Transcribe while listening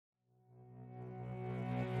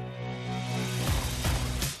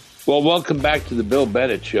Well, welcome back to the Bill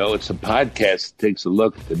Bennett Show. It's a podcast that takes a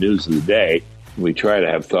look at the news of the day. We try to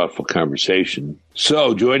have thoughtful conversation.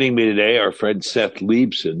 So joining me today, our friend Seth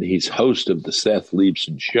Leibsohn. He's host of the Seth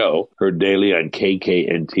Leibsohn Show, heard daily on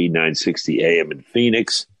KKNT 960 AM in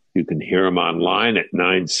Phoenix. You can hear him online at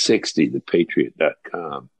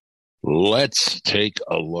 960thepatriot.com. Let's take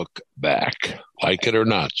a look back. Like it or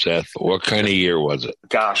not, Seth, what kind of year was it?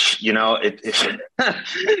 Gosh,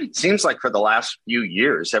 it seems like for the last few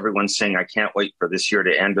years, everyone's saying, I can't wait for this year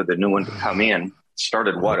to end or the new one to come in. It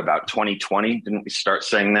started, about 2020? Didn't we start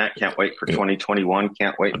saying that? Can't wait for 2021.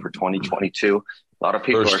 Can't wait for 2022. A lot of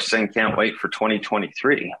people are saying can't wait for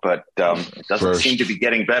 2023, but it doesn't seem to be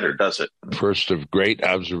getting better, does it? First of great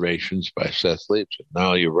observations by Seth Leibsohn.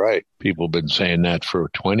 No, you're right. People have been saying that for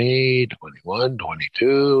 20, 21,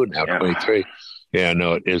 22, now 23. Yeah,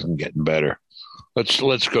 no, it isn't getting better.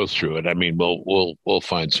 Let's go through it. I mean, we'll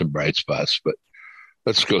find some bright spots, but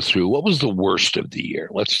let's go through. What was the worst of the year?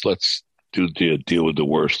 Let's deal with the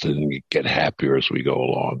worst and get happier as we go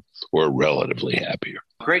along, or relatively happier.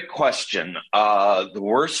 Great question. The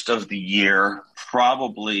worst of the year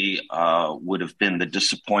probably would have been the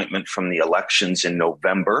disappointment from the elections in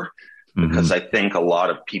November, because I think a lot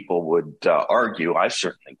of people would argue, I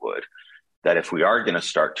certainly would, that if we are going to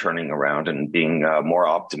start turning around and being more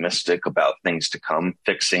optimistic about things to come,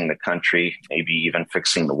 fixing the country, maybe even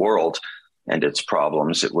fixing the world and its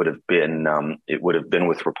problems, it would have been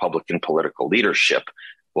with Republican political leadership.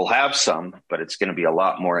 We'll have some, but it's going to be a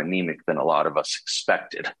lot more anemic than a lot of us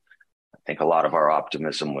expected. I think a lot of our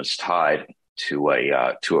optimism was tied to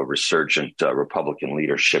a resurgent Republican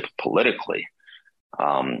leadership politically.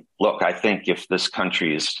 Look, I think if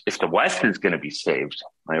the West is going to be saved,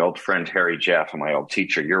 my old friend Harry Jaffa, my old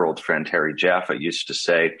teacher, your old friend Harry Jaffa used to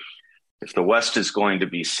say, if the West is going to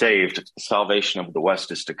be saved, if the salvation of the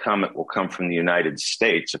West is to come, it will come from the United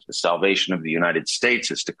States. If the salvation of the United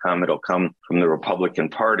States is to come, it'll come from the Republican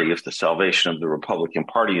Party. If the salvation of the Republican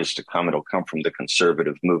Party is to come, it'll come from the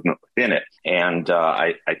conservative movement within it. And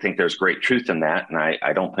I think there's great truth in that. And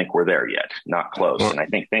I don't think we're there yet. Not close. And I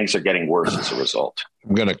think things are getting worse as a result.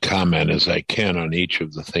 I'm going to comment as I can on each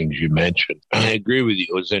of the things you mentioned. I agree with you.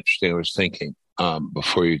 It was interesting. I was thinking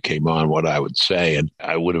before you came on what I would say, and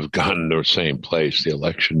I would have gone to the same place, the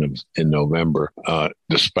election in November,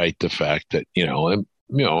 despite the fact that, people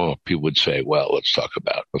would say, well, let's talk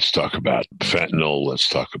about fentanyl. Let's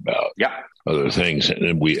talk about other things.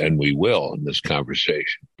 And we will in this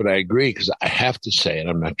conversation. But I agree, because I have to say, and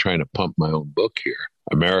I'm not trying to pump my own book here,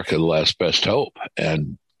 America, the last best hope.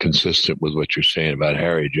 And consistent with what you're saying about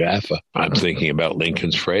Harry Jaffa, I'm thinking about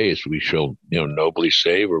Lincoln's phrase, we shall, nobly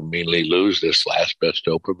save or meanly lose this last best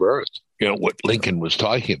hope of earth. What Lincoln was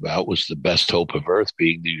talking about was the best hope of earth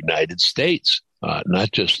being the United States,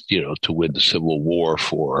 not just, to win the Civil War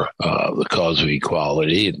for the cause of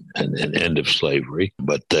equality and end of slavery,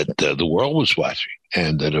 but that the world was watching.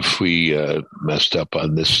 And that if we messed up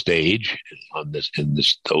on this stage,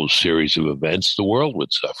 those series of events, the world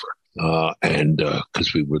would suffer.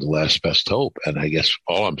 Because we were the last best hope. And I guess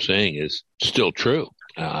all I'm saying is still true.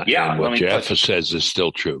 And what Jaffa says is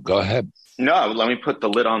still true. Go ahead. No, let me put the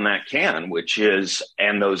lid on that can, which is,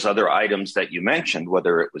 and those other items that you mentioned,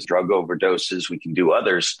 whether it was drug overdoses, we can do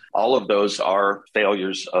others. All of those are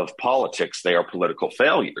failures of politics. They are political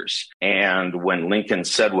failures. And when Lincoln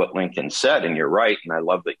said what Lincoln said, and you're right, and I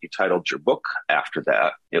love that you titled your book after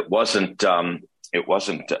that, it wasn't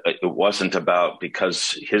about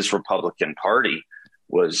because his Republican Party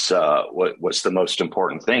was the most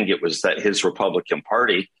important thing. It was that his Republican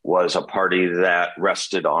Party was a party that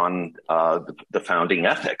rested on the founding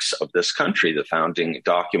ethics of this country, the founding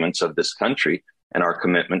documents of this country, and our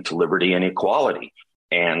commitment to liberty and equality.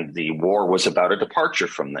 And the war was about a departure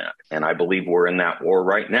from that. And I believe we're in that war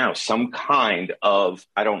right now. Some kind of,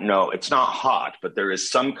 I don't know, it's not hot, but there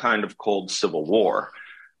is some kind of cold civil war.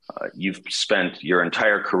 You've spent your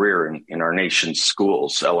entire career in our nation's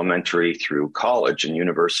schools, elementary through college and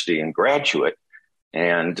university and graduate.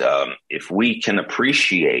 And if we can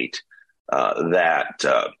appreciate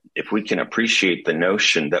if we can appreciate the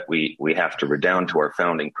notion that we have to redound to our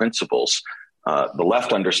founding principles, the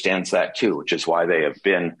left understands that too, which is why they have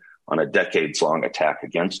been on a decades-long attack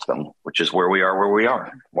against them, which is why we are where we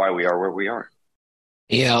are.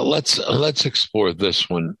 Yeah, let's explore this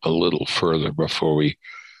one a little further before we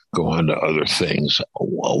go on to other things.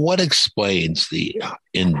 What explains the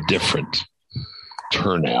indifferent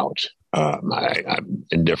turnout I'm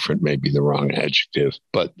indifferent, maybe the wrong adjective,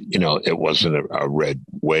 but, it wasn't a red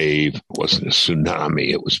wave. It wasn't a tsunami.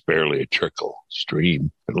 It was barely a trickle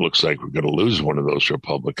stream. It looks like we're going to lose one of those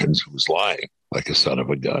Republicans who was lying like a son of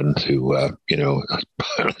a gun to,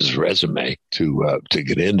 his resume to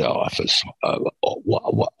get into office.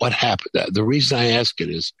 What happened? The reason I ask it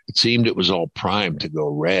is it seemed it was all primed to go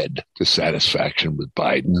red to satisfaction with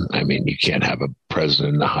Biden. I mean, you can't have a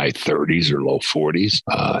president in the high 30s or low 40s,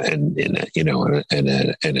 and in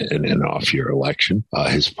an off-year election,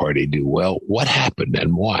 his party do well. What happened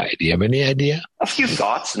and why? Do you have any idea? A few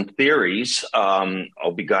thoughts and theories.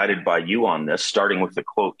 I'll be guided by you on this, starting with the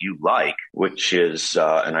quote you like, which is,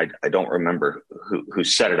 and I don't remember who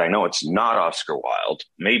said it. I know it's not Oscar Wilde.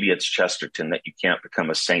 Maybe it's Chesterton, that you can't become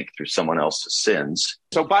a saint through someone else's sins.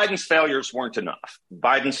 So Biden's failures weren't enough.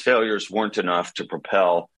 Biden's failures weren't enough to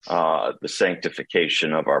propel the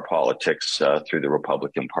sanctification of our politics through the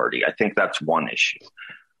Republican Party. I think that's one issue.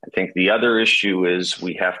 I think the other issue is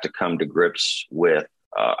we have to come to grips with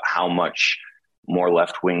how much more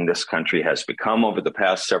left-wing this country has become over the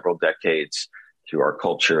past several decades through our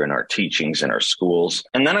culture and our teachings and our schools.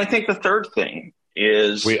 And then I think the third thing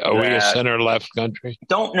is are we a center-left country?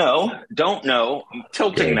 Don't know. I'm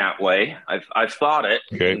tilting that way. I've thought it.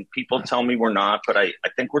 Okay. And people tell me we're not, but I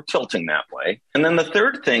think we're tilting that way. And then the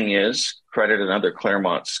third thing is, credit another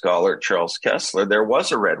Claremont scholar, Charles Kessler, there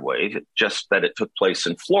was a red wave, just that it took place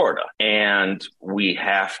in Florida. And we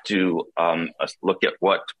have to look at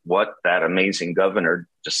what that amazing governor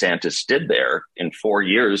DeSantis did there in 4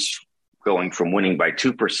 years, going from winning by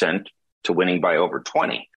 2% to winning by over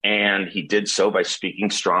 20. And he did so by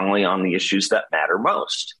speaking strongly on the issues that matter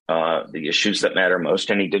most,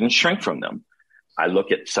 and he didn't shrink from them. I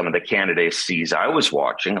look at some of the candidacies I was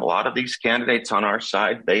watching. A lot of these candidates on our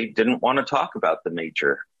side, they didn't want to talk about the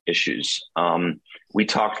major issues. We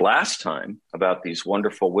talked last time about these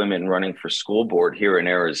wonderful women running for school board here in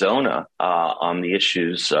Arizona on the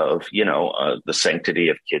issues of, the sanctity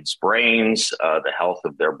of kids' brains, the health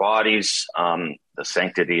of their bodies, the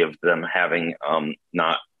sanctity of them having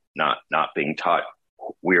not being taught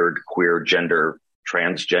weird queer gender,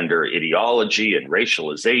 transgender ideology and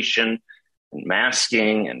racialization and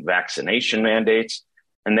masking and vaccination mandates.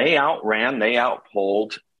 And they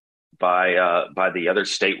outpolled by the other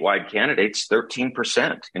statewide candidates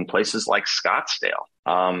 13% in places like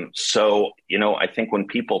Scottsdale. So, I think when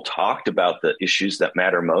people talked about the issues that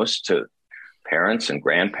matter most to parents and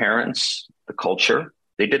grandparents, the culture,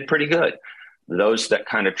 they did pretty good. Those that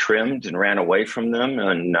kind of trimmed and ran away from them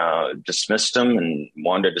and dismissed them and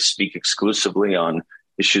wanted to speak exclusively on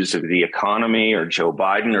issues of the economy or Joe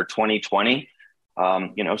Biden or 2020,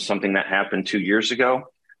 something that happened 2 years ago,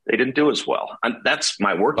 they didn't do as well. And that's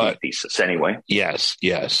my working thesis anyway. Yes.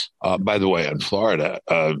 By the way, on Florida,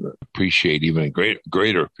 appreciate even a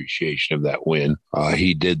greater appreciation of that win.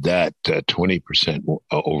 He did that 20%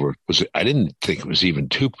 over. I didn't think it was even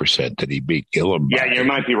 2% that he beat Gillum. Yeah, you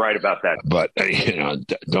might be right about that. But,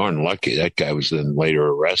 darn lucky. That guy was then later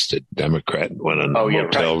arrested, Democrat, and went in a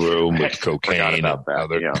motel room with cocaine and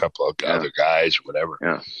couple of other guys, whatever.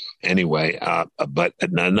 Yeah. Anyway, but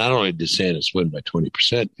not only did DeSantis win by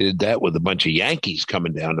 20%, he did that with a bunch of Yankees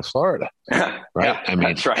coming down to Florida. Right? Yeah, I mean,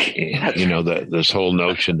 that's right. This whole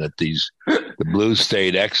notion that the blue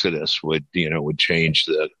state exodus would change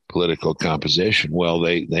the political composition. Well,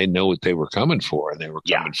 they know what they were coming for, and they were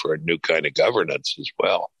coming for a new kind of governance as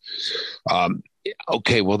well.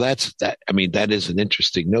 Okay, well, that's that. I mean, that is an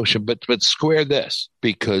interesting notion, but square this,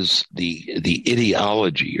 because the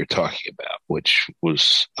ideology you're talking about, which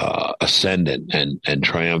was ascendant and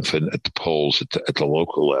triumphant at the polls at the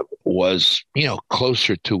local level, was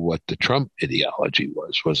closer to what the Trump ideology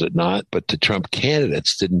was it not? But the Trump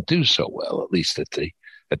candidates didn't do so well, at least at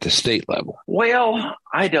the state level. Well,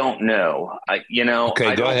 I don't know.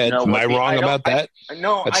 Okay, go ahead. Am I wrong about that?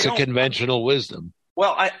 No, that's the conventional wisdom.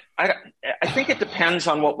 Well, I think it depends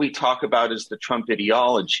on what we talk about as the Trump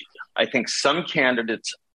ideology. I think some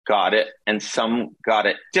candidates got it and some got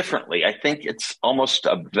it differently. I think it's almost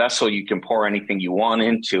a vessel you can pour anything you want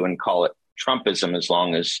into and call it Trumpism as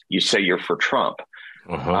long as you say you're for Trump.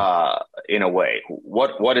 In a way.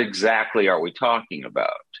 What exactly are we talking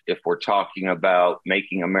about? If we're talking about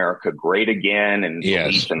making America great again and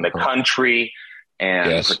belief in the country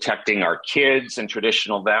and protecting our kids and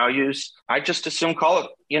traditional values, I just assume call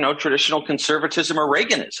it, traditional conservatism or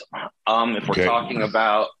Reaganism. If we're talking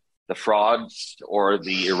about the frauds or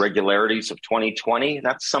the irregularities of 2020,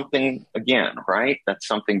 that's something, again, right? That's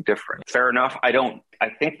something different. Fair enough. I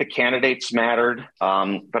think the candidates mattered,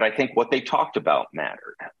 but I think what they talked about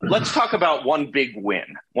mattered. Let's talk about one big win,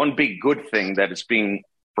 one big good thing that is being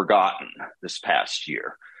forgotten this past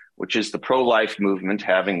year, which is the pro-life movement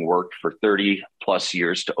having worked for 30 plus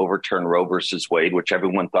years to overturn Roe versus Wade, which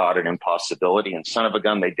everyone thought an impossibility, and son of a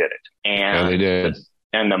gun, they did it. And they did.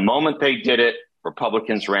 And the moment they did it,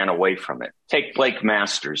 Republicans ran away from it. Take Blake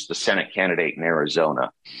Masters, the Senate candidate in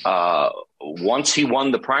Arizona. Once he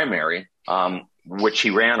won the primary, which he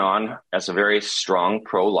ran on as a very strong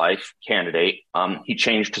pro-life candidate, he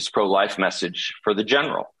changed his pro-life message for the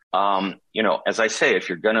general. As I say, if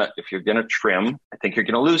you're gonna trim, I think you're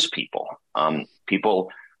gonna lose people.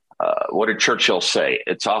 What did Churchill say?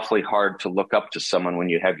 It's awfully hard to look up to someone when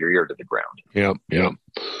you have your ear to the ground. Yeah.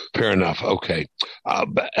 Fair enough. Okay.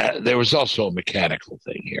 But there was also a mechanical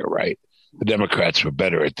thing here, right? The Democrats were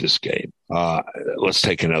better at this game. Let's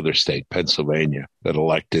take another state, Pennsylvania, that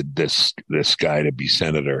elected this guy to be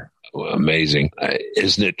senator. Amazing.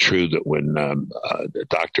 Isn't it true that when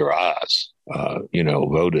Dr. Oz,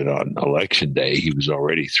 voted on election day, he was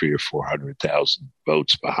already 300,000 or 400,000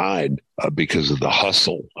 votes behind because of the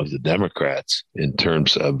hustle of the Democrats in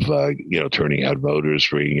terms of, turning out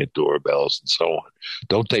voters, ringing at doorbells and so on.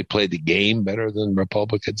 Don't they play the game better than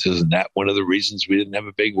Republicans? Isn't that one of the reasons we didn't have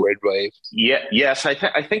a big red wave? Yeah, yes, I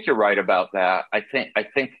think you're right about that. I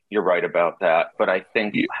think you're right about that. But I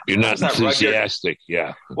think you're not enthusiastic.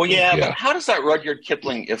 Yeah. Well, yeah, but how does that Rudyard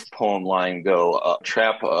Kipling if poem line go?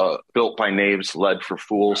 Trap built by knaves, led for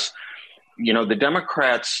fools. The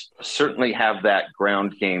Democrats certainly have that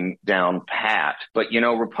ground game down pat, but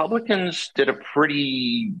Republicans did a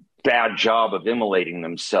pretty bad job of immolating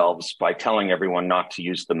themselves by telling everyone not to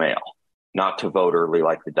use the mail, not to vote early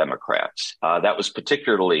like the Democrats. That was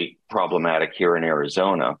particularly problematic here in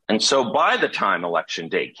Arizona. And so by the time election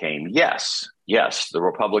day came, yes, the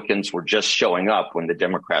Republicans were just showing up when the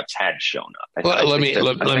Democrats had shown up. I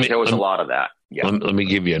think there was a lot of that. Yeah. Let me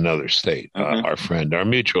give you another state. Our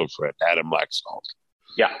mutual friend, Adam Laxalt.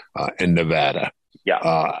 Yeah. In Nevada. Yeah.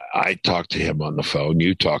 I talked to him on the phone.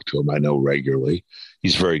 You talk to him, I know, regularly.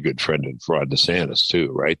 He's a very good friend of Ron DeSantis,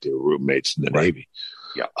 too, right? They were roommates in the Navy.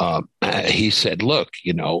 Yeah. He said, look,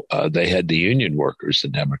 they had the union workers, the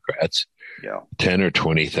Democrats, 10 or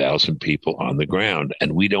 20,000 people on the ground,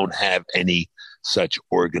 and we don't have any such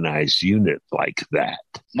organized unit like that.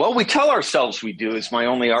 Well, we tell ourselves we do is my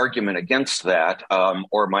only argument against that,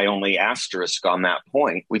 or my only asterisk on that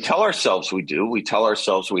point. We tell ourselves we do. We tell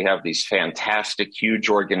ourselves we have these fantastic, huge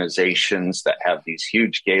organizations that have these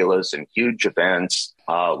huge galas and huge events.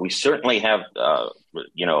 We certainly have,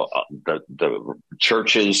 the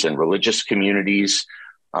churches and religious communities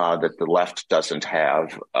that the left doesn't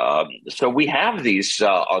have. So we have these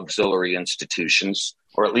auxiliary institutions,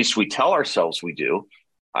 or at least we tell ourselves we do.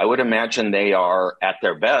 I would imagine they are at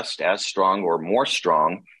their best as strong or more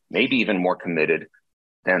strong, maybe even more committed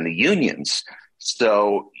than the unions.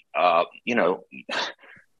 So,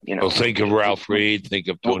 think of Ralph Reed, think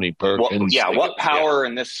of Tony Perkins.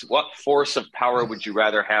 What force of power would you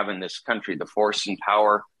rather have in this country? The force and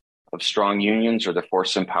power of strong unions, or the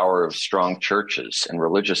force and power of strong churches and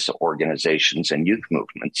religious organizations and youth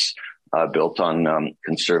movements built on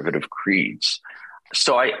conservative creeds?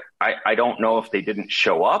 So I don't know if they didn't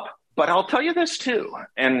show up, but I'll tell you this too.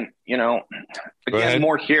 And, again,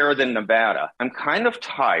 more here than Nevada. I'm kind of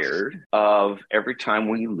tired of every time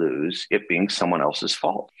we lose it being someone else's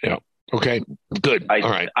fault. Yeah. Okay, good. All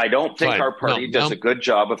right. I don't think our party does a good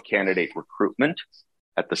job of candidate recruitment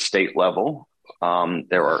at the state level.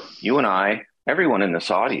 There are, you and I, everyone in this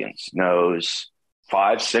audience knows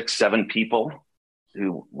 5, 6, 7 people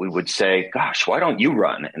who we would say, gosh, why don't you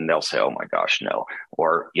run? And they'll say, oh my gosh, no.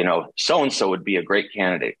 Or, so-and-so would be a great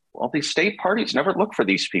candidate. Well, these state parties never look for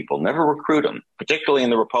these people, never recruit them, particularly in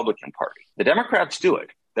the Republican Party. The Democrats do it.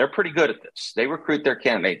 They're pretty good at this. They recruit their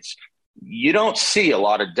candidates. You don't see a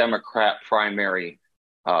lot of Democrat primary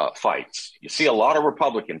fights. You see a lot of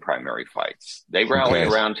Republican primary fights. They rally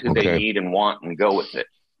around who they need and want and go with it.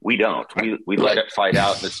 We don't. We let it fight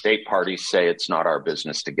out. The state parties say it's not our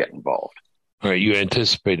business to get involved. All right, you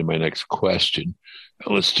anticipated my next question.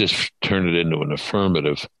 Let's just turn it into an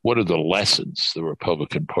affirmative. What are the lessons the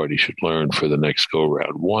Republican Party should learn for the next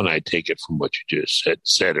go-round? One, I take it from what you just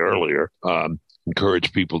said earlier,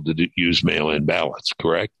 encourage people to use mail-in ballots,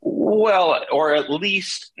 correct? Well, or at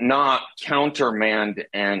least not countermand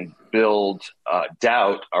and build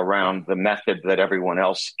doubt around the method that everyone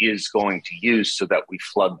else is going to use so that we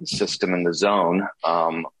flood the system in the zone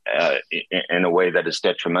in a way that is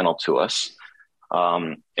detrimental to us.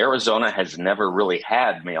 Arizona has never really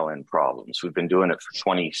had mail-in problems. We've been doing it for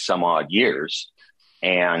 20 some odd years.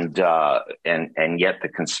 And yet the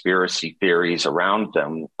conspiracy theories around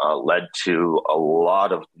them led to a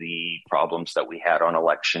lot of the problems that we had on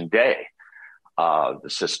election day. The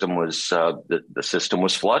system was the system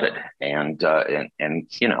was flooded, and I'm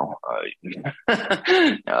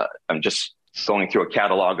just going through a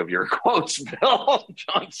catalog of your quotes, Bill.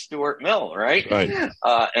 John Stuart Mill, right?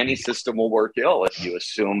 Any system will work ill if you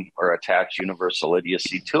assume or attach universal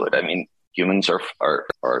idiocy to it. I mean, humans are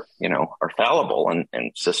fallible,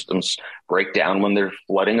 and systems break down when they're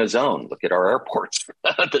flooding a zone. Look at our airports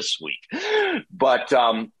this week. But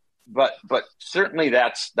certainly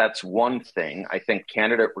that's one thing. I think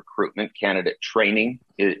candidate recruitment, candidate training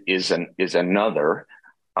is another.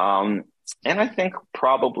 And I think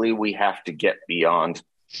probably we have to get beyond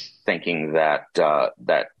thinking that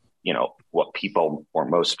what people or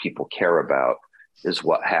most people care about is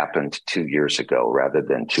what happened 2 years ago rather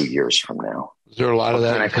than 2 years from now. Is there a lot of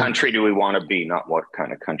that? What kind of country do we want to be? Not what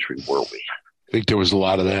kind of country were we? I think there was a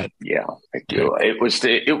lot of that. Yeah, I do. Yeah.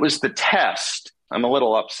 It was the test. I'm a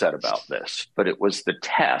little upset about this, but it was the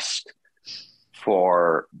test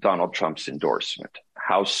for Donald Trump's endorsement.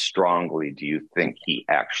 How strongly do you think he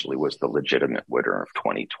actually was the legitimate winner of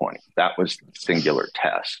 2020? That was the singular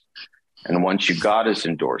test. And once you got his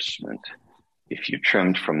endorsement, if you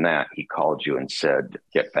trimmed from that, he called you and said,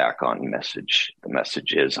 get back on message. The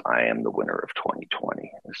message is, I am the winner of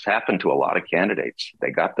 2020. This happened to a lot of candidates.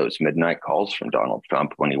 They got those midnight calls from Donald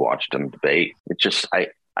Trump when he watched him debate. It just, I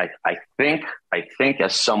think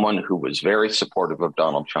as someone who was very supportive of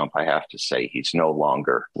Donald Trump, I have to say he's no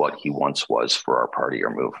longer what he once was for our party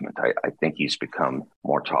or movement. I think he's become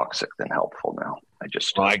more toxic than helpful now.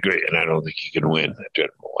 I agree, and I don't think he can win the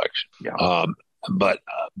general election. Yeah. But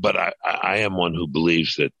I am one who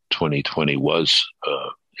believes that 2020 was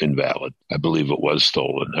invalid. I believe it was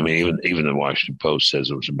stolen. I mean, even the Washington Post says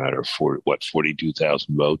it was a matter of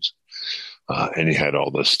 42,000 votes. And he had all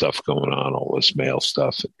this stuff going on, all this mail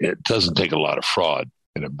stuff. It doesn't take a lot of fraud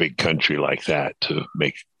in a big country like that to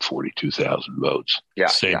make 42,000 votes. Yeah, At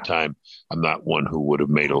the same time, I'm not one who would have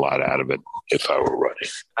made a lot out of it if I were running.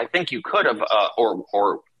 I think you could have,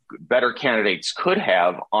 or better candidates could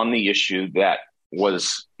have, on the issue that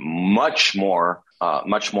was much more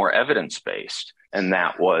evidence-based. And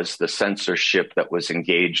that was the censorship that was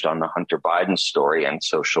engaged on the Hunter Biden story and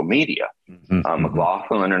social media. Mm-hmm.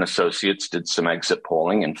 McLaughlin and Associates did some exit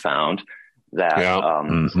polling and found that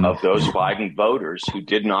of those Biden voters who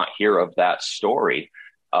did not hear of that story,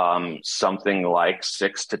 something like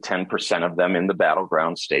 6 to 10% of them in the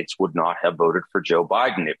battleground states would not have voted for Joe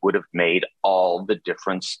Biden. It would have made all the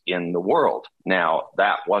difference in the world. Now,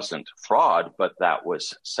 that wasn't fraud, but that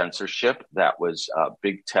was censorship. That was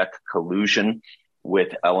big tech collusion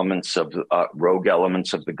with elements of rogue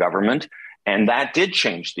elements of the government. And that did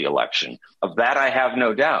change the election. Of that, I have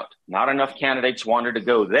no doubt. Not enough candidates wanted to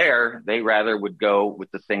go there. They rather would go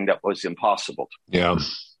with the thing that was impossible. Yeah.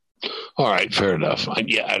 All right. Fair enough. I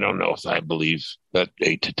don't know if I believe that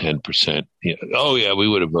 8 to 10%. We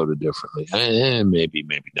would have voted differently. Maybe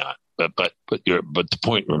not. But the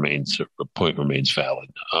point remains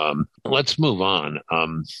valid. Let's move on.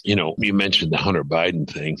 You mentioned the Hunter Biden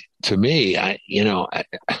thing. To me,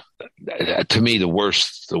 the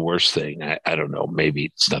worst thing. I don't know. Maybe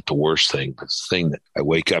it's not the worst thing, but the thing that I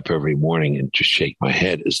wake up every morning and just shake my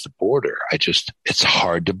head is the border. It's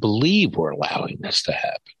hard to believe we're allowing this to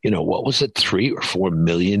happen. What was it? 3 or 4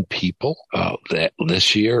 million people that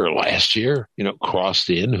this year or last year, crossed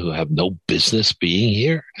in who have no business being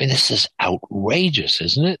here. I mean, this is outrageous,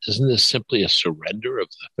 isn't it? Isn't this simply a surrender of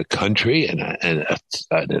the country and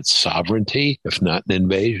its sovereignty, if not an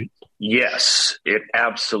invasion? Yes, it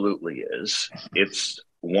absolutely is. It's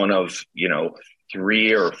one of,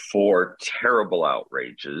 3 or 4 terrible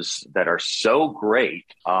outrages that are so great.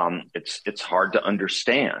 It's hard to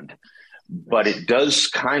understand. But it does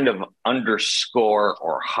kind of underscore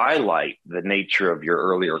or highlight the nature of your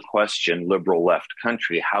earlier question, liberal left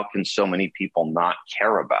country. How can so many people not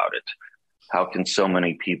care about it? How can so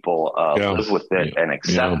many people live with it and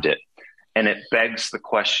accept it? And it begs the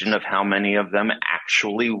question of how many of them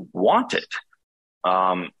actually want it.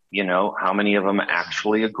 How many of them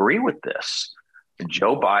actually agree with this?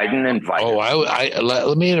 Joe Biden invited.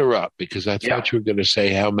 Let me interrupt because I thought you were going to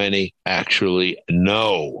say how many actually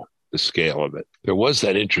know the scale of it. There was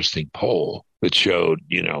that interesting poll that showed,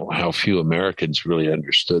 how few Americans really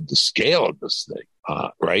understood the scale of this thing,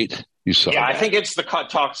 right? You saw that. I think it's the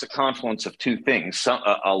toxic confluence of two things.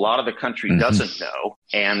 A lot of the country doesn't know,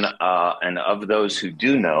 and of those who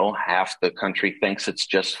do know, half the country thinks it's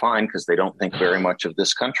just fine because they don't think very much of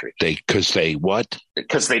this country. Because they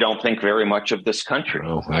don't think very much of this country.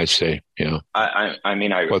 Oh, I see. Yeah.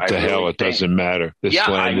 What the hell? It doesn't matter. This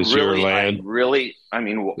land is your land. This land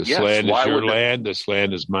is your land. This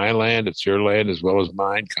land is my land. It's your land as well as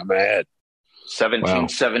mine. Come ahead. Wow.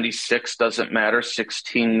 1776 doesn't matter.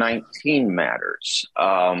 1619 matters.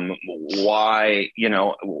 Why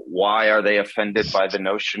are they offended by the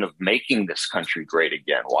notion of making this country great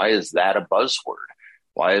again? Why is that a buzzword?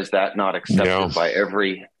 Why is that not accepted by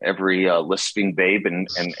every lisping babe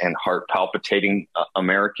and heart palpitating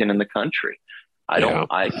American in the country?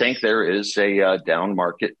 I think there is a down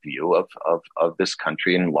market view of this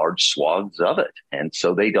country in large swaths of it. And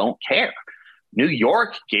so they don't care. New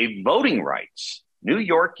York gave voting rights. New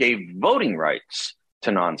York gave voting rights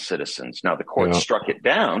to non-citizens. Now the court struck it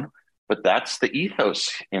down, but that's the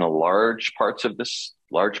ethos in large parts of this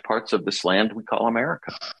land we call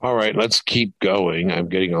America. All right, let's keep going. I'm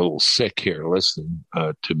getting a little sick here listening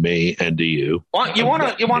to me and to you. Well, you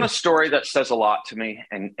want a story that says a lot to me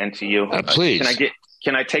and to you? Please.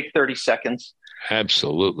 Can I take 30 seconds?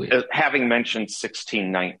 Absolutely. Having mentioned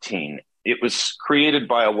 1619, it was created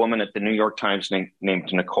by a woman at the New York Times named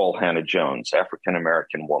Nicole Hannah-Jones,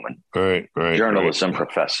 African-American woman, journalism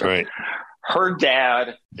professor. Right. Her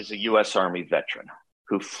dad is a U.S. Army veteran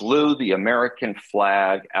who flew the American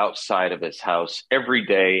flag outside of his house every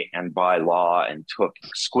day and by law and took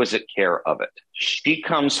exquisite care of it. She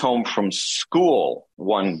comes home from school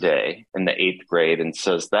one day in the 8th grade and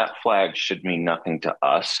says, that flag should mean nothing to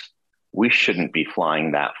us. We shouldn't be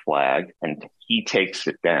flying that flag. And he takes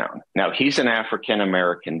it down. Now, he's an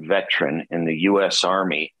African-American veteran in the U.S.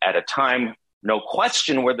 Army at a time, no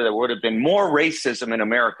question, whether there would have been more racism in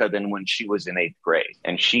America than when she was in 8th grade.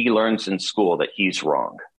 And she learns in school that he's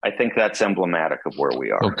wrong. I think that's emblematic of where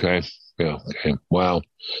we are. Okay. Yeah. Okay. Wow.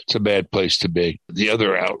 It's a bad place to be. The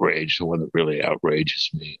other outrage, the one that really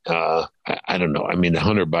outrages me, I don't know. I mean, the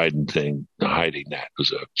Hunter Biden thing, hiding that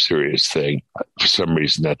was a serious thing. For some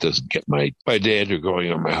reason, that doesn't get my dad or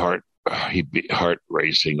going on my heart. He'd be heart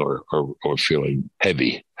racing or feeling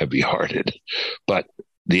heavy-hearted. But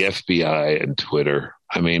the FBI and Twitter,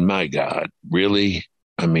 I mean, my God, really?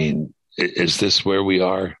 I mean, is this where we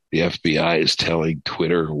are? The FBI is telling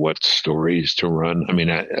Twitter what stories to run. I mean,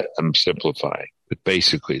 I'm simplifying, but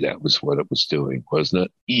basically that was what it was doing, wasn't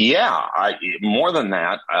it? Yeah, more than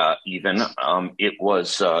that, even it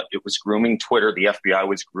was grooming Twitter. The FBI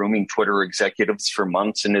was grooming Twitter executives for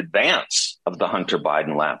months in advance of the Hunter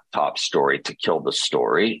Biden laptop story to kill the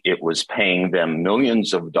story. It was paying them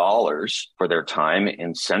millions of dollars for their time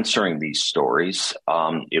in censoring these stories.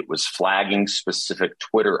 It was flagging specific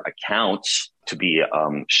Twitter accounts to be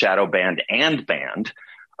shadow banned and banned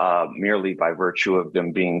merely by virtue of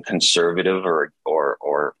them being conservative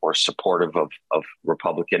or supportive of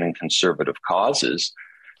Republican and conservative causes.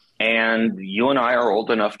 And you and I are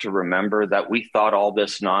old enough to remember that we thought all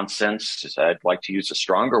this nonsense, I'd like to use a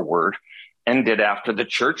stronger word, ended after the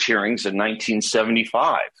church hearings in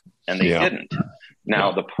 1975, and they didn't.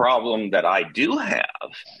 Now, the problem that I do have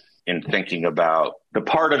in thinking about the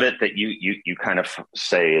part of it that you kind of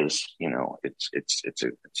say is, you know,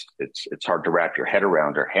 it's hard to wrap your head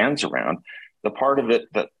around or hands around. The part of it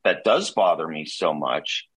that does bother me so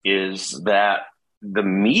much is that the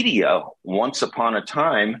media, once upon a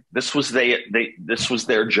time, this was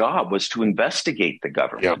their job, was to investigate the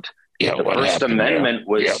government. Yeah, the First Amendment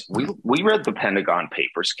was, we read the Pentagon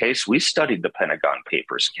Papers case. We studied the Pentagon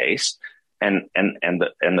Papers case, and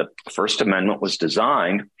the First Amendment was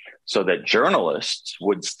designed so that journalists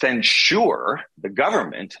would censure the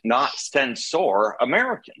government, not censor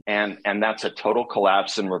Americans. And that's a total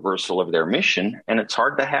collapse and reversal of their mission. And it's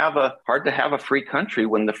hard to have a free country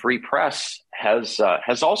when the free press has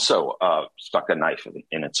also stuck a knife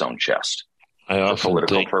in its own chest for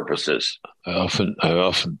political purposes. I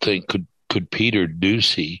often think, could Peter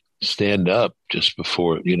Doocy stand up just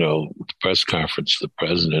before, the press conference to the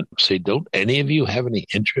president, say, don't any of you have any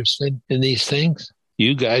interest in these things?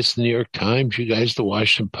 You guys, the New York Times, you guys, the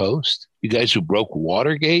Washington Post, you guys who broke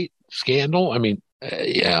Watergate scandal. I mean,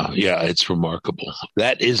 it's remarkable.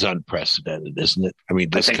 That is unprecedented, isn't it? I mean,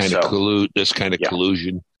 this kind of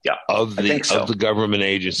collusion of the government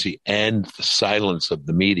agency and the silence of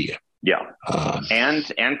the media. Yeah,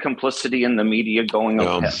 and complicity in the media going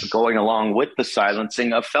along with the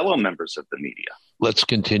silencing of fellow members of the media. Let's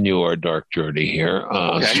continue our dark journey here.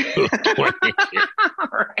 Okay.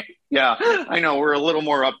 Right. Yeah, I know. We're a little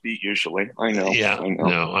more upbeat usually. I know. Yeah, I know.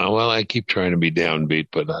 No. Well, I keep trying to be downbeat,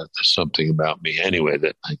 but there's something about me anyway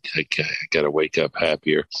that I got to wake up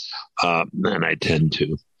happier, and I tend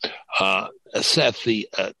to. Seth,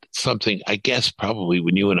 something I guess probably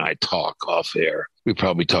when you and I talk off air, we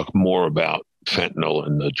probably talk more about fentanyl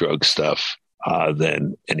and the drug stuff.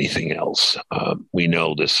 than anything else. We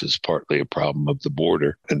know this is partly a problem of the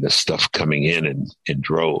border and the stuff coming in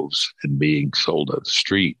droves and being sold on the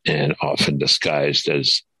street and often disguised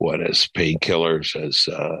as painkillers, as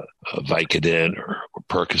Vicodin or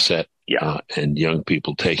Percocet. Yeah. And young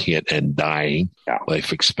people taking it and dying. Yeah.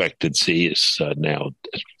 Life expectancy is now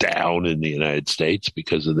down in the United States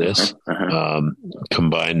because of this.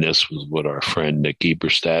 Combine this with what our friend Nick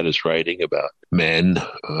Eberstadt is writing about men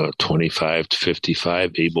 25 to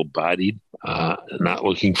 55, able-bodied, not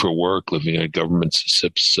looking for work, living on government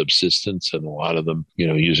subsistence, and a lot of them,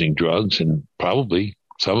 using drugs and probably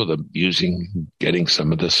some of them getting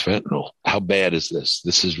some of this fentanyl. How bad is this?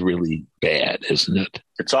 This is really bad, isn't it?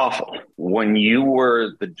 It's awful. When you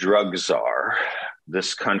were the drug czar,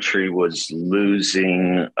 this country was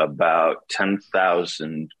losing about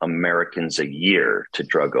 10,000 Americans a year to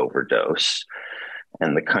drug overdose,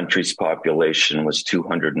 and the country's population was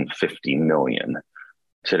 250 million.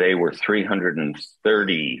 Today, we're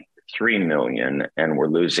 333 million, and we're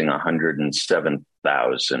losing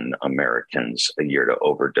 107,000 Americans a year to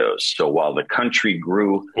overdose. So while the country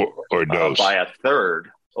grew by a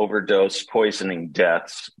third, overdose, poisoning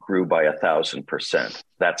deaths grew by 1,000%.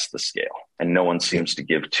 That's the scale, and no one seems to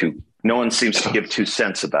give two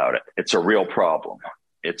cents about it. It's a real problem.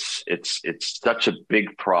 It's such a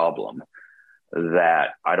big problem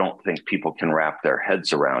that I don't think people can wrap their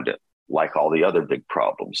heads around it, like all the other big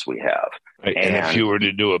problems we have. Right. And if you were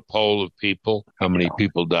to do a poll of people, how many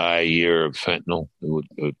people die a year of fentanyl, it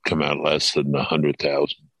would come out less than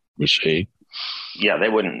 100,000. You see? Yeah, they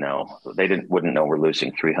wouldn't know. Wouldn't know we're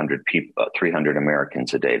losing 300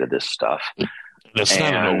 Americans a day to this stuff. That's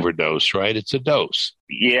not an overdose, right? It's a dose.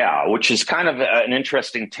 Yeah, which is kind of an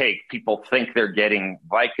interesting take. People think they're getting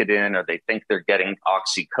Vicodin or they think they're getting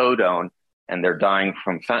oxycodone, and they're dying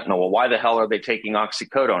from fentanyl. Well, why the hell are they taking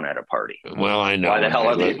oxycodone at a party? Well, I know. Why the hell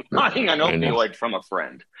are they buying an opioid from a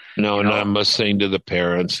friend? No, and I'm listening to the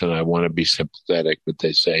parents, and I want to be sympathetic, but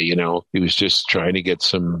they say, he was just trying to get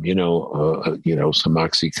some, some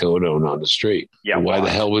oxycodone on the street. Yeah. Why the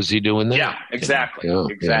hell was he doing that? Yeah, exactly.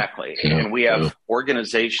 Exactly. Yeah, and we have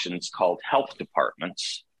organizations called health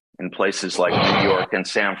departments in places like New York and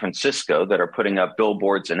San Francisco that are putting up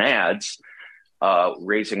billboards and ads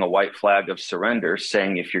raising a white flag of surrender,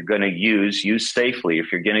 saying if you're going to use safely.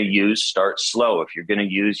 If you're going to use, start slow. If you're going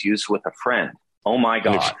to use with a friend. Oh, my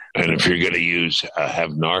God. And if you're going to use, have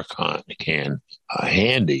Narcan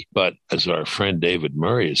handy. But as our friend David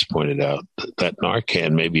Murray has pointed out, that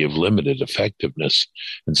Narcan may be of limited effectiveness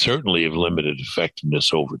and certainly of limited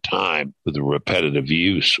effectiveness over time with the repetitive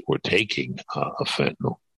use or taking of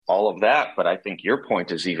fentanyl. All of that. But I think your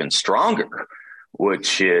point is even stronger,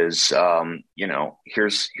 which is,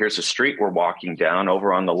 here's a street we're walking down.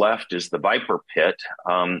 Over on the left is the Viper Pit.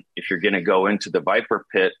 If you're going to go into the Viper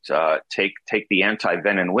Pit, take the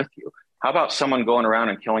anti-venom with you. How about someone going around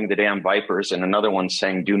and killing the damn vipers and another one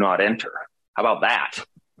saying, do not enter? How about that?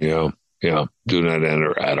 Yeah. Do not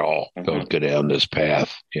enter at all. Mm-hmm. Don't go down this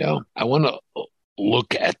path. Yeah. I want to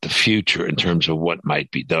look at the future in terms of what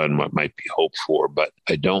might be done, what might be hoped for, but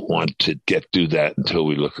I don't want to do that until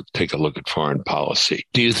we take a look at foreign policy.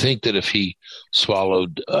 Do you think that if he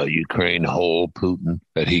swallowed Ukraine whole, Putin,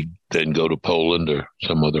 that he'd then go to Poland or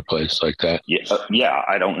some other place like that? Yeah,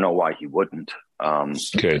 I don't know why he wouldn't.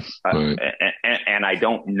 Okay. Right. And I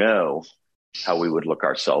don't know how we would look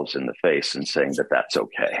ourselves in the face and saying that that's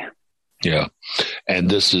okay. Yeah.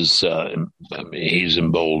 And this is, he's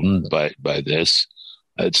emboldened by this.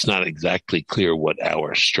 It's not exactly clear what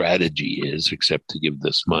our strategy is, except to give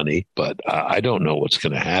this money. But I don't know what's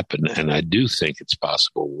going to happen. And I do think it's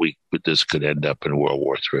possible this could end up in World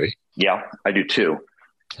War III. Yeah, I do too.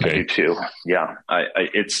 Okay. I do too. Yeah,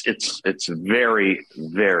 it's very,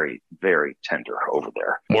 very, very tender over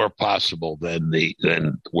there. More possible than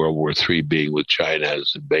World War III being with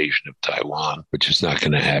China's invasion of Taiwan, which is not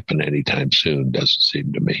going to happen anytime soon. Doesn't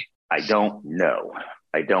seem to me. I don't know.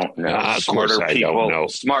 Of course, I don't know.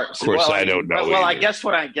 I don't know. Well, I guess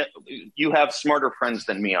what I get, you have smarter friends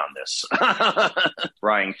than me on this.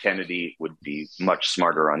 Brian Kennedy would be much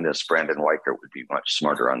smarter on this. Brandon Weichert would be much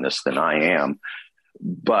smarter on this than I am.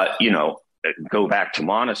 But, go back to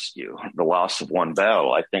Montesquieu, the loss of one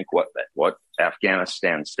battle. I think what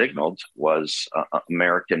Afghanistan signaled was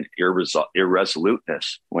American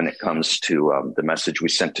irresoluteness when it comes to the message we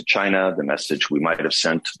sent to China, the message we might have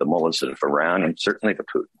sent to the mullahs of Iran, and certainly to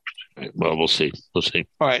Putin. Right. Well, we'll see. We'll see.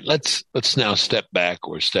 All right. Let's now step back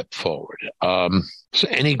or step forward. So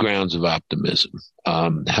any grounds of optimism?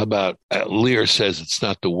 How about Lear says it's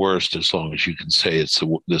not the worst as long as you can say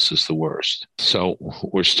this is the worst. So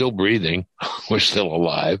we're still breathing. We're still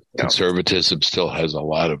alive. Yeah. Conservatism still has a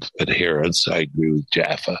lot of adherents. I agree with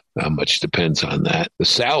Jaffa. Much depends on that. The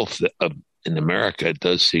South in America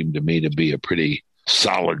does seem to me to be a pretty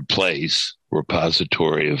solid place,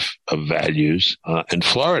 repository of values. And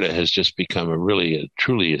Florida has just become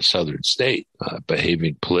truly a southern state,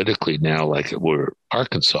 behaving politically now like we're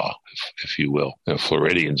Arkansas, if you will.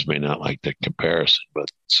 Floridians may not like that comparison, but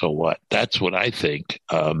so what? That's what I think.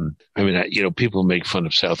 People make fun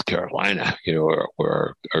of South Carolina,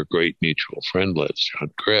 where our great mutual friend lives,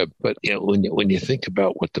 John Cribb. But when you think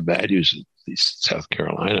about what the values of South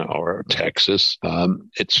Carolina or Texas,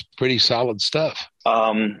 it's pretty solid stuff.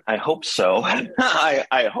 I hope so.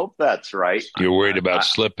 I hope that's right. You're worried about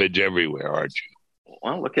slippage everywhere, aren't you?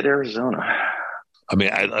 Well, look at Arizona. I mean,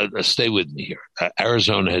 I stay with me here.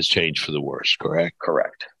 Arizona has changed for the worse, correct?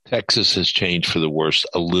 Correct. Texas has changed for the worse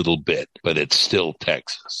a little bit, but it's still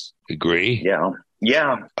Texas. Agree?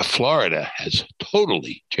 Yeah. Florida has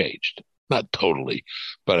totally changed. Not totally,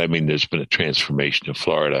 but I mean, there's been a transformation of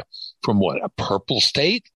Florida from a purple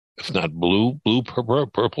state, if not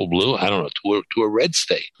purple, blue, I don't know, to a red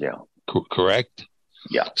state. Yeah. Correct?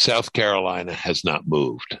 Yeah. South Carolina has not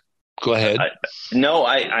moved. Go ahead. I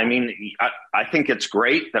think it's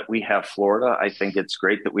great that we have Florida. I think it's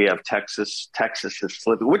great that we have Texas. Texas is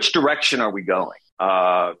slipping. Which direction are we going?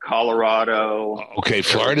 Colorado. Okay,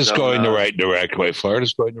 Florida's going the right direction.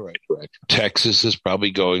 Florida's going the right direction. Texas is probably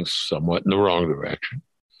going somewhat in the wrong direction.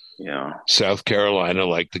 Yeah. South Carolina,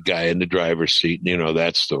 like the guy in the driver's seat,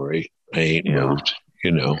 that story. Ain't moved.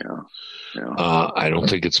 Yeah. I don't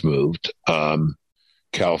think it's moved.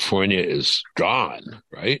 California is gone,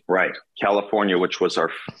 right? Right. California, which was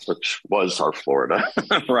our Florida,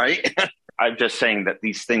 right? I'm just saying that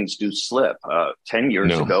these things do slip. 10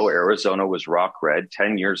 years ago, Arizona was rock red.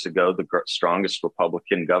 10 years ago, the strongest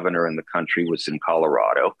Republican governor in the country was in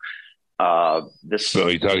Colorado. So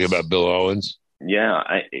you're talking about Bill Owens? Yeah,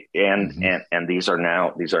 and these are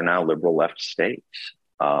now liberal left states.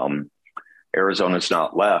 Arizona's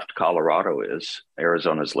not left. Colorado is.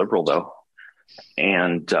 Arizona's liberal though.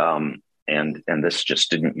 And this just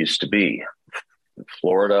didn't used to be.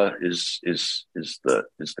 Florida is the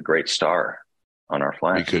great star on our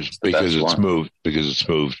flag because it's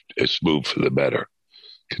moved for the better.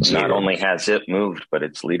 Not only has it moved, but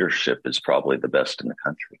its leadership is probably the best in the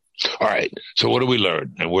country. All right. So what do we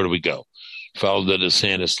learn and where do we go? Follow the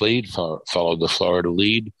DeSantis lead. Follow the Florida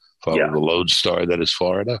lead. Follow the lodestar that is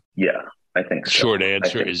Florida. Yeah, I think so. Short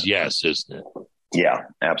answer is yes, isn't it? Yeah,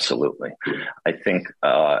 absolutely. I think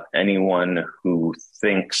anyone who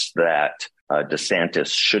thinks that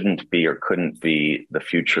DeSantis shouldn't be or couldn't be the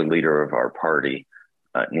future leader of our party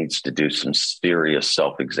needs to do some serious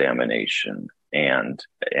self-examination. And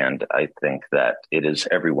I think that it is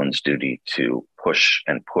everyone's duty to push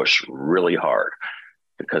really hard,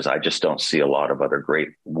 because I just don't see a lot of other great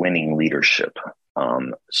winning leadership,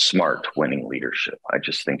 smart winning leadership. I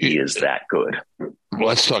just think he is that good. Well,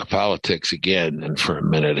 let's talk politics again and for a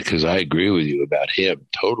minute, because I agree with you about him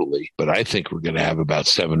totally. But I think we're going to have about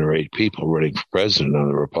 7 or 8 people running for president on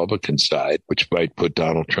the Republican side, which might put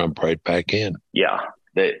Donald Trump right back in. Yeah,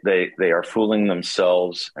 they are fooling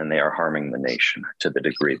themselves and they are harming the nation to the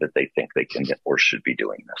degree that they think they can or should be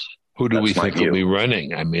doing this. Who do we think will be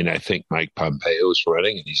running? I mean, I think Mike Pompeo is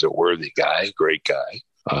running, and he's a worthy guy, great guy.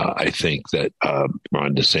 I think that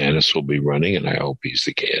Ron DeSantis will be running, and I hope he's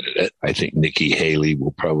the candidate. I think Nikki Haley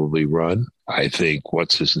will probably run. I think,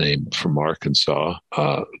 what's his name from Arkansas,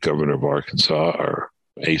 governor of Arkansas, or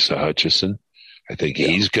Asa Hutchinson. I think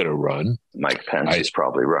he's going to run. Mike Pence is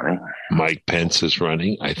probably running. Mike Pence is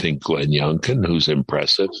running. I think Glenn Youngkin, who's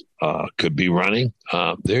impressive, could be running.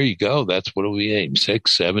 There you go. That's what do we aim?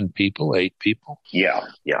 6, 7 people, 8 people? Yeah,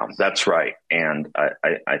 that's right. And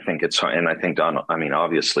I think I think Donald, I mean,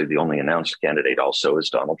 obviously the only announced candidate also is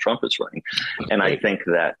Donald Trump is running. And I think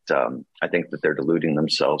that they're deluding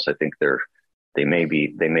themselves. I think they may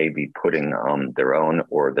be putting their own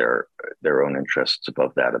or their own interests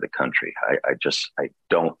above that of the country. I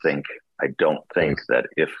don't think that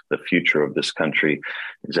if the future of this country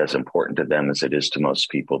is as important to them as it is to most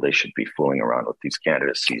people, they should be fooling around with these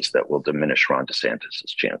candidacies that will diminish Ron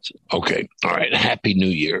DeSantis' chances. Okay. All right. Happy New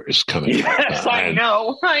Year is coming. Yes, I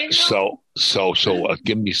know. So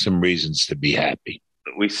give me some reasons to be happy.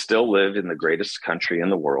 We still live in the greatest country in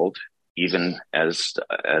the world. even as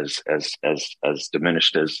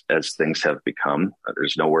diminished as things have become.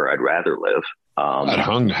 There's nowhere I'd rather live.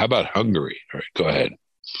 How about Hungary? All right, go ahead.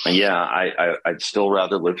 Yeah, I'd still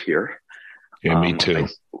rather live here. Yeah, me too.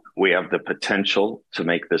 We have the potential to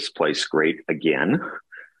make this place great again.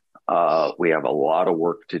 We have a lot of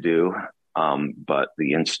work to do, but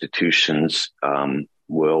the institutions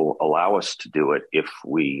will allow us to do it if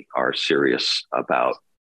we are serious about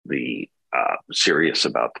the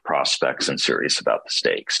prospects and serious about the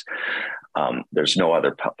stakes. There's no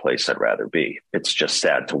other place I'd rather be. It's just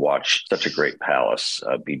sad to watch such a great palace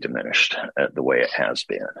be diminished the way it has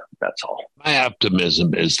been. That's all. My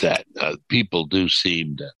optimism is that people do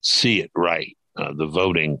seem to see it right. The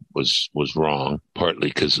voting was wrong, partly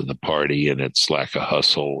because of the party and its lack of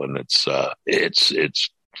hustle, and it's the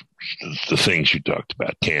things you talked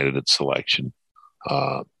about, candidate selection,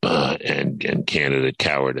 and candidate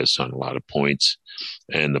cowardice on a lot of points,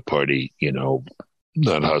 and the party,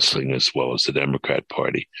 not hustling as well as the Democrat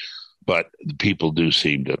Party. But the people do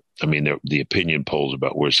seem to, the opinion polls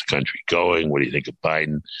about where's the country going, what do you think of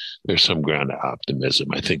Biden? There's some ground of optimism.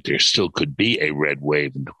 I think there still could be a red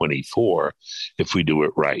wave in 24 if we do it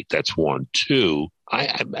right. That's one. Two,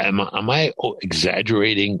 am I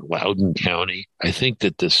exaggerating Loudoun County? I think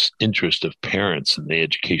that this interest of parents in the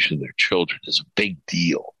education of their children is a big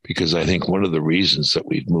deal, because I think one of the reasons that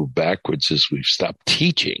we've moved backwards is we've stopped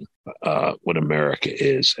teaching what America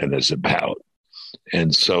is and is about.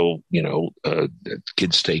 And so,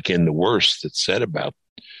 kids take in the worst that's said about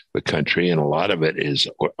the country, and a lot of it is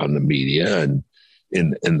on the media and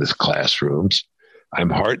in the classrooms. I'm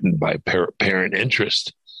heartened by parent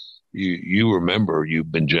interest. You remember,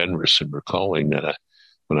 you've been generous in recalling that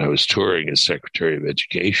when I was touring as Secretary of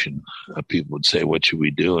Education, people would say, "What should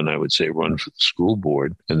we do?" And I would say, "Run for the school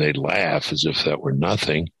board," and they'd laugh as if that were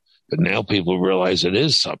nothing. But now people realize it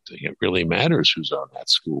is something. It really matters who's on that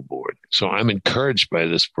school board. So I'm encouraged by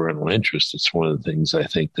this parental interest. It's one of the things I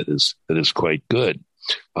think that is quite good.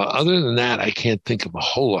 Other than that, I can't think of a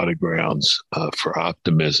whole lot of grounds for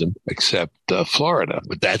optimism except Florida.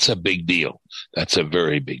 But that's a big deal. That's a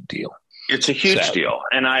very big deal. It's a huge deal.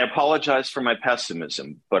 And I apologize for my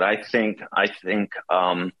pessimism, but I think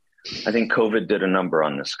COVID did a number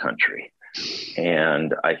on this country.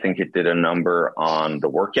 And I think it did a number on the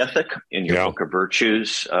work ethic. In your book of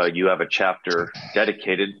virtues, you have a chapter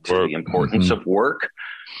dedicated to the importance of work.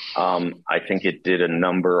 I think it did a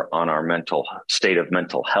number on our mental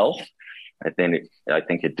health. I think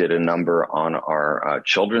it did a number on our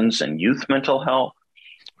children's and youth mental health.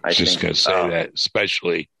 I was just going to say that,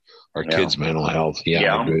 especially our kids' mental health.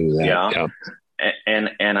 Yeah, I agree with that. Yeah.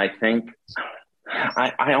 And I think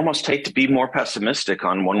I almost hate to be more pessimistic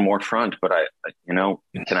on one more front, but can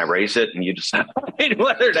I raise it and you decide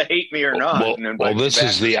whether to hate me or not? Well, this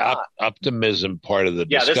is the optimism part of the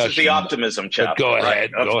discussion. Yeah, this is the optimism chapter. But go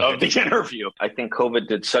ahead. Of the interview. I think COVID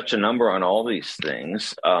did such a number on all these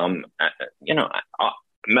things.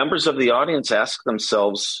 Members of the audience ask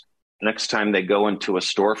themselves next time they go into a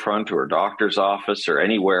storefront or a doctor's office or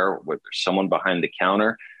anywhere where there's someone behind the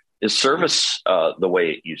counter, is service the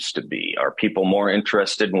way it used to be? Are people more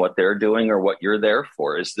interested in what they're doing or what you're there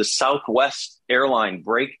for? Is the Southwest airline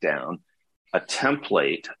breakdown a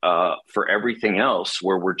template for everything else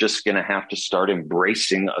where we're just going to have to start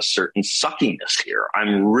embracing a certain suckiness here?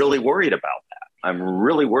 I'm really worried about that. I'm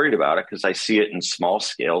really worried about it because I see it in small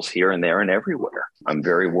scales here and there and everywhere. I'm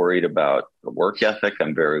very worried about the work ethic.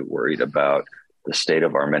 I'm very worried about the state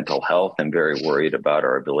of our mental health. I'm very worried about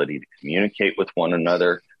our ability to communicate with one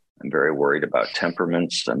another. I'm very worried about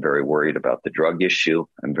temperaments. I'm very worried about the drug issue.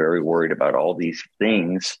 I'm very worried about all these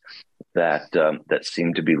things that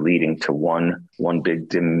seem to be leading to one big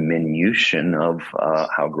diminution of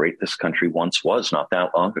how great this country once was not that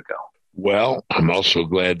long ago. Well, I'm also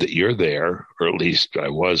glad that you're there, or at least I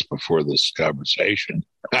was before this conversation.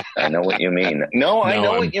 I know what you mean. I know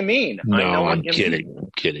what you mean. I'm kidding.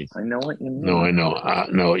 I'm kidding. I know what you mean. No, I know.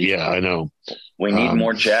 I know. We need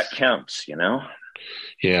more Jack Kemps,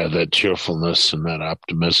 Yeah, that cheerfulness and that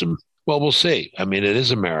optimism. Well, we'll see. I mean, it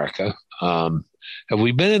is America. Have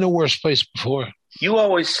we been in a worse place before? You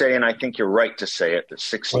always say, and I think you're right to say it, that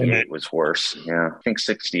 68 was worse. Yeah, I think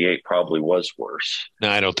 68 probably was worse. No,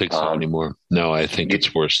 I don't think so anymore. No, I think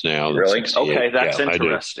it's worse now. Really? Okay, that's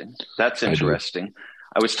interesting. That's interesting.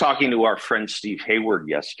 I was talking to our friend Steve Hayward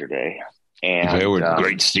yesterday.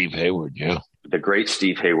 Great Steve Hayward, yeah. The great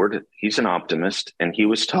Steve Hayward, he's an optimist, and he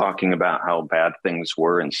was talking about how bad things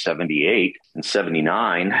were in 78 and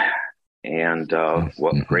 79 and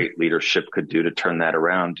what great leadership could do to turn that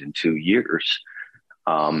around in 2 years.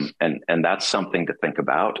 And that's something to think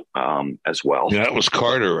about as well. Yeah, that was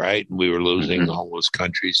Carter, right? We were losing all those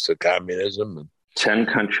countries to communism. And 10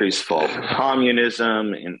 countries fall to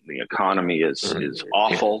communism, and the economy is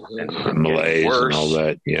awful and Malays worse. And all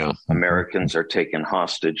that. Yeah, Americans are taken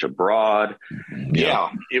hostage abroad. Yeah,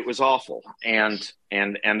 it was awful, and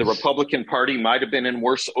the Republican Party might have been in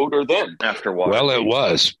worse odor then after Watergate. Well, it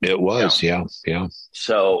was. Yeah.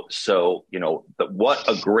 So what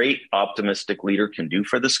a great optimistic leader can do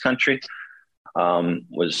for this country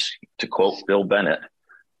was, to quote Bill Bennett,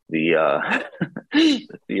 the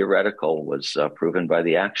theoretical was proven by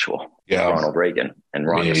the actual. Ronald Reagan, and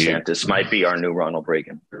Ron DeSantis might be our new Ronald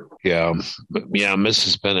Reagan. Yeah.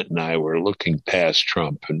 Mrs. Bennett and I were looking past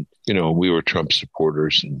Trump, and we were Trump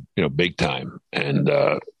supporters, and big time, and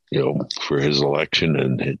for his election,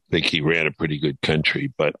 and I think he ran a pretty good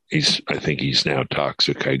country. But I think he's now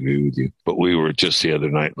toxic. I agree with you. But we were just the other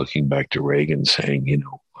night looking back to Reagan, saying,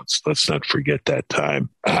 let's not forget that time.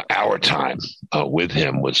 Our time with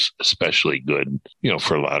him was especially good,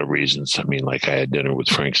 for a lot of reasons. I mean, like I had dinner with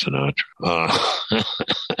Frank Sinatra.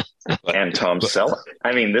 And Tom Selleck.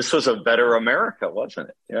 I mean, this was a better America, wasn't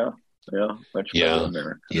it? Yeah. Much better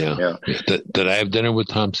America. Yeah. Did I have dinner with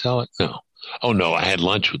Tom Selleck? No. Oh, no, I had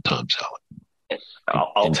lunch with Tom Selleck.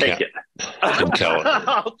 I'll take it. I'll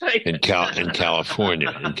take it. In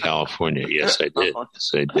California. Yes, I did.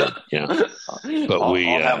 Yeah. But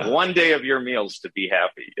I'll have one day of your meals to be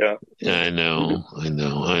happy. Yeah. I know.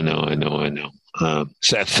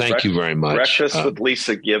 Seth, thank you very much. Breakfast with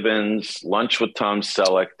Lisa Gibbons, lunch with Tom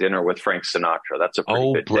Selleck, dinner with Frank Sinatra. That's a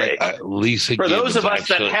pretty good day. Lisa For Gibbons, those of us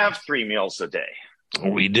that have 3 meals a day.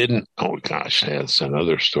 We didn't. Oh gosh, that's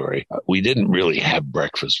another story. We didn't really have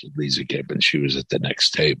breakfast with Lisa Gibbons. She was at the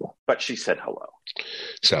next table, but she said hello.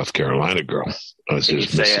 South Carolina girl. Did you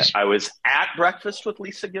say I was at breakfast with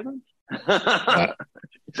Lisa Gibbons? Is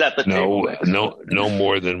that the table? No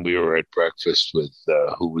more than we were at breakfast with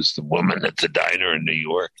who was the woman at the diner in New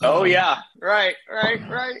York. Oh yeah, right.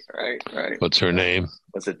 What's her name?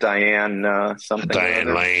 Was it Diane something?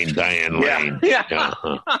 Diane Lane. Yeah.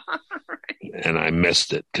 And I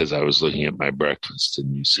missed it because I was looking at my breakfast,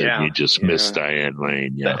 and you said you just missed Diane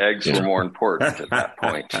Lane. Yeah. The eggs were more important at that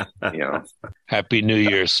point. Happy New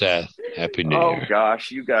Year, Seth. Happy New Year. Oh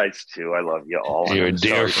gosh, you guys too. I love you all. You're a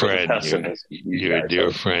dear friend. You're a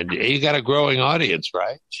dear friend. You got a growing audience,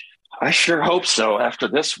 right? I sure hope so. After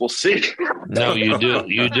this, we'll see. No, you do.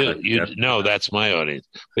 No, that's my audience.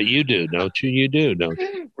 But you do, don't you? You do, don't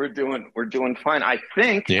you? We're doing fine. I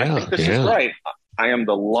think this is right. I am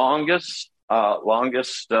the longest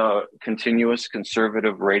continuous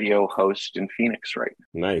conservative radio host in Phoenix right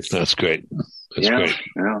now. Nice. That's great. Great.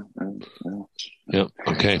 Yeah.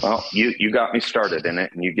 Okay. Well, you got me started in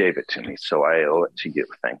it, and you gave it to me, so I owe it to you.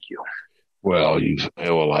 Thank you. Well, I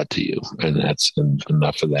owe a lot to you, and that's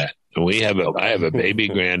enough of that. And I have a baby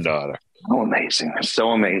granddaughter. Oh, amazing.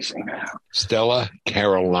 So amazing. Stella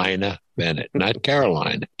Carolina Bennett. Not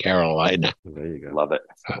Carolina, Carolina. There you go. Love it.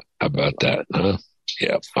 How about that? Huh?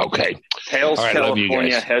 Yeah. Okay. Tails, right,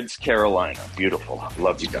 California, heads, Carolina. Beautiful.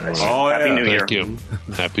 Love you guys. Oh, Happy New Year. Thank you.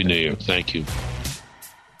 Happy New Year. Thank you.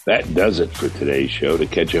 That does it for today's show. To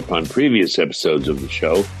catch up on previous episodes of the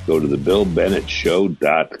show, go to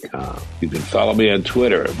thebillbennettshow.com. You can follow me on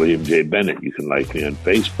Twitter at William J. Bennett. You can like me on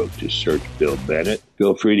Facebook. Just search Bill Bennett.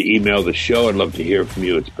 Feel free to email the show. I'd love to hear from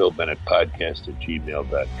you. It's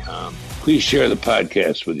billbennettpodcast@gmail.com. Please share the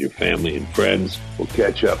podcast with your family and friends. We'll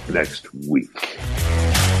catch up next week.